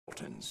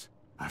skeletons.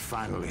 I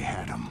finally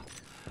had them.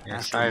 Yeah,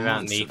 After sorry about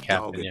months of kneecapping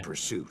dogged you.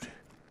 pursuit.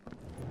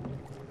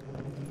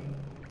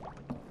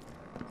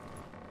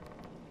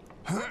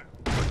 But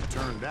it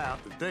turned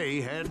out that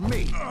they had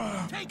me.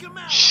 Take him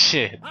out.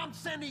 Shit. I'm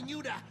sending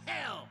you to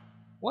hell.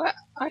 What?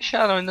 I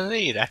shot him in the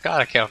knee. That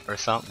gotta count for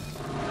something.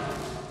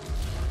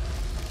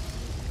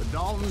 The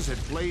Daltons had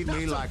played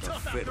me Not so like a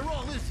tough fiddle. after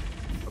all, is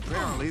it?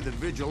 Apparently, the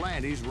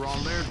vigilantes were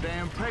on their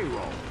damn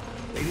payroll.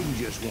 They didn't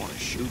just want to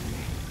shoot me.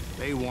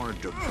 They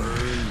wanted to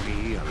burn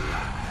me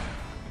alive.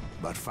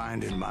 But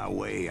finding my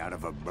way out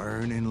of a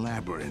burning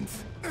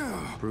labyrinth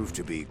proved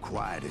to be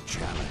quite a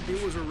challenge.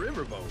 It was a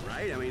riverboat,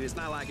 right? I mean, it's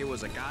not like it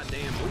was a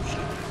goddamn ocean.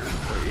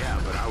 Well, yeah,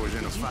 but I was in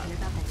a Did you fight. hear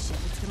about that ship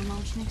that's gonna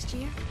launch next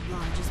year?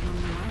 Largest one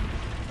in the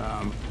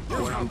world.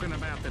 We're What I'm talking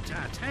about the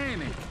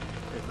Titanic.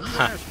 If you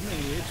ask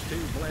me, it's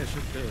too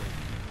blessed dead.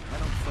 I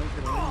don't think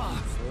it'll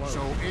even float.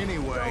 So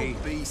anyway,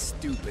 Don't be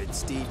stupid,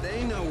 Steve.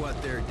 They know what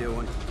they're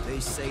doing. They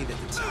say that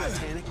the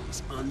Titanic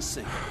is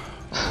unsinkable.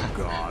 oh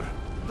God,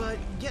 But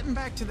getting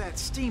back to that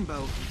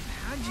steamboat,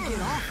 how'd you get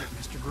off it,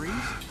 Mr. Greaves?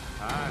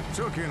 I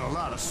took in a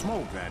lot of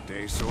smoke that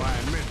day, so I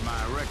admit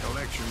my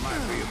recollection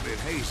might be a bit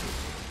hazy.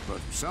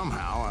 But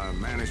somehow I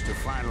managed to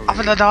finally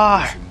Open the door.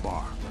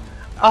 disembark.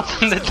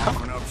 Open the I was door.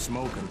 coughing up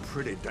smoke and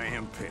pretty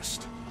damn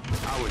pissed.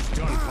 I was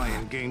done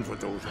playing games with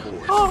those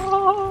boys.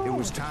 Oh. It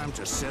was time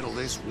to settle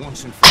this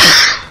once and for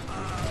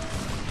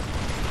all.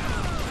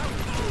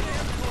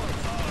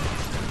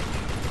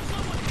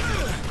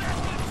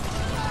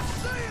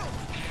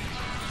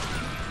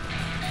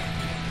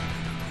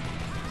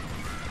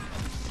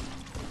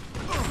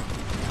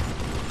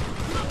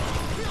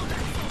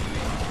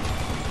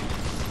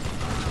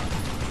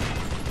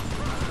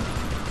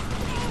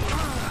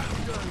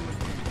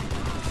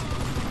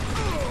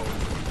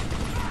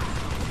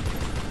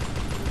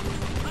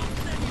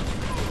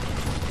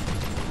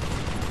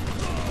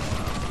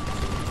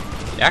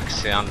 The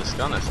accuracy on this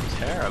gun is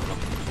terrible.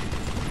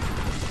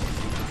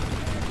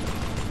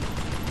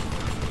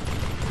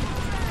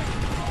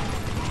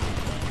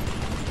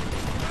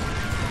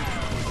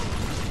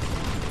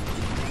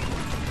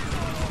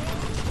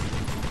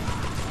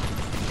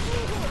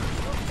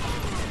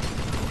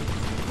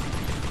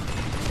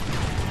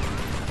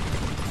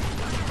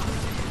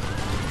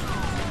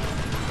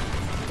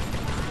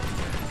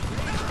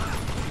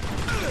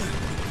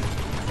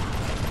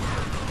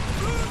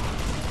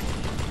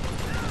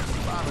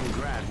 Bob and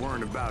Grad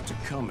weren't about to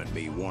come at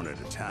me one at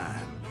a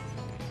time.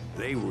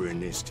 They were in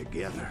this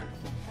together.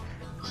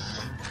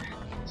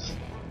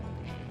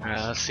 Alright,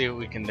 let's see what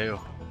we can do.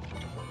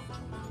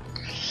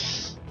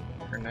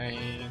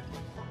 Grenade.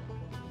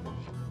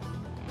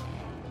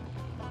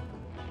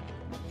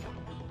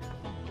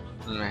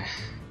 Meh.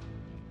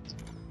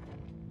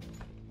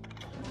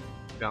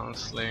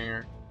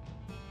 Gunslinger.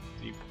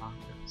 Deep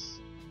pockets.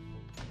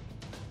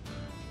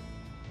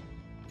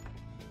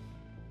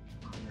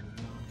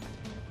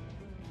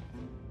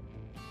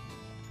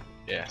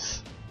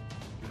 Yes.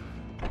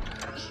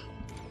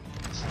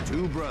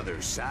 Two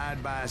brothers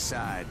side by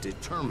side,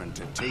 determined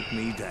to take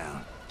me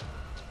down.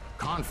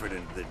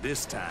 Confident that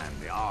this time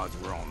the odds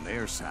were on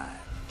their side.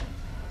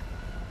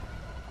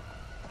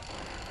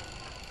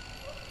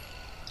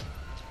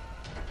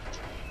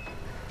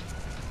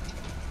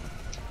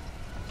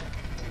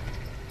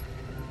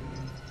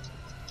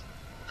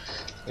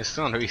 It's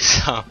gonna be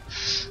some.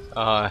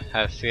 Oh, I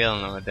have a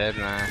feeling I'm a dead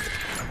man.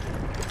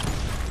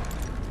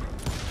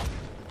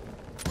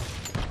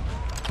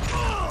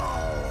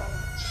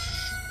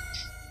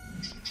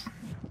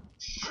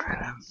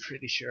 Alright, I'm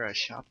pretty sure I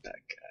shot that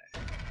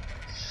guy.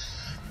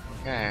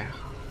 Okay.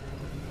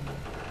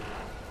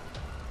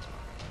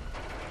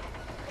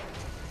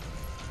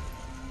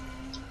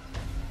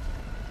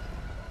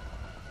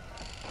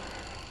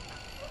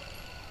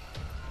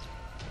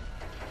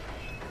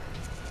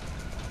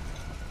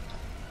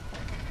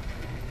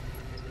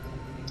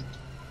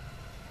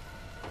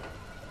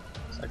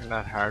 Second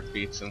that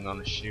heartbeats, I'm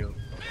gonna shoot.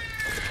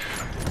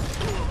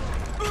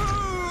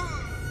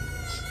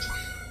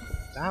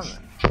 Damn it.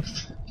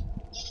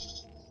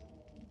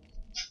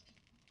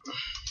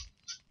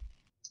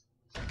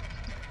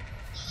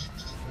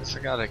 Guess I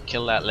gotta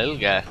kill that little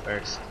guy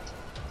first.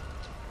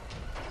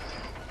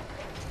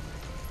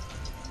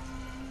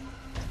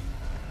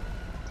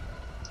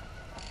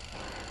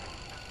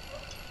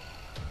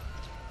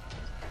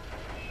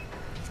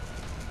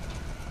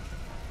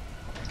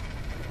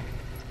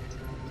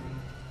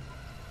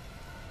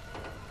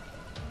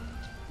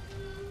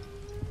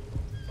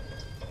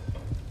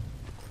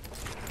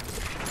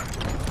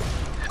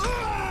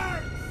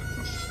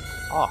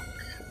 Oh.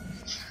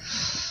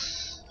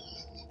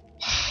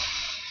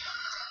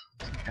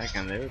 I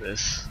can do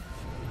this.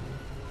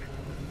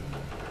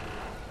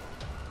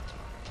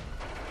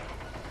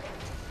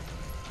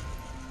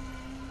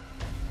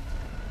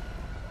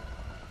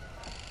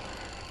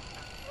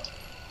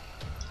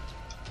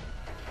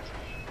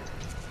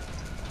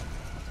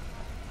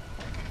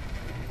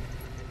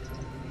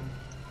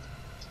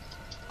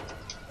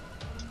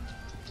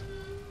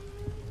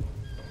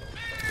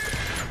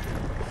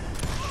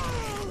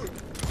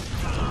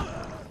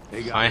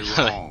 They got it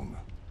Finally. wrong.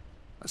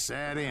 A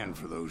sad end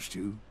for those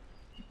two.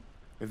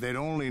 If they'd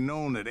only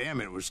known that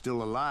Emmett was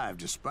still alive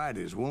despite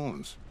his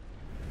wounds.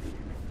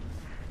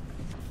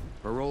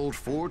 Paroled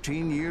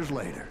 14 years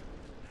later,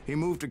 he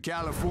moved to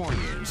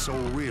California and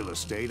sold real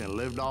estate and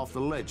lived off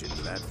the legend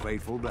to that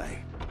fateful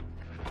day.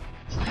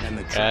 And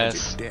the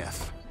tragic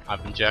death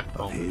I've been Jack of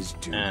Bowman, his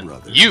two and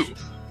brothers.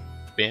 you've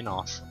been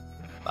awesome.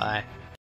 Bye.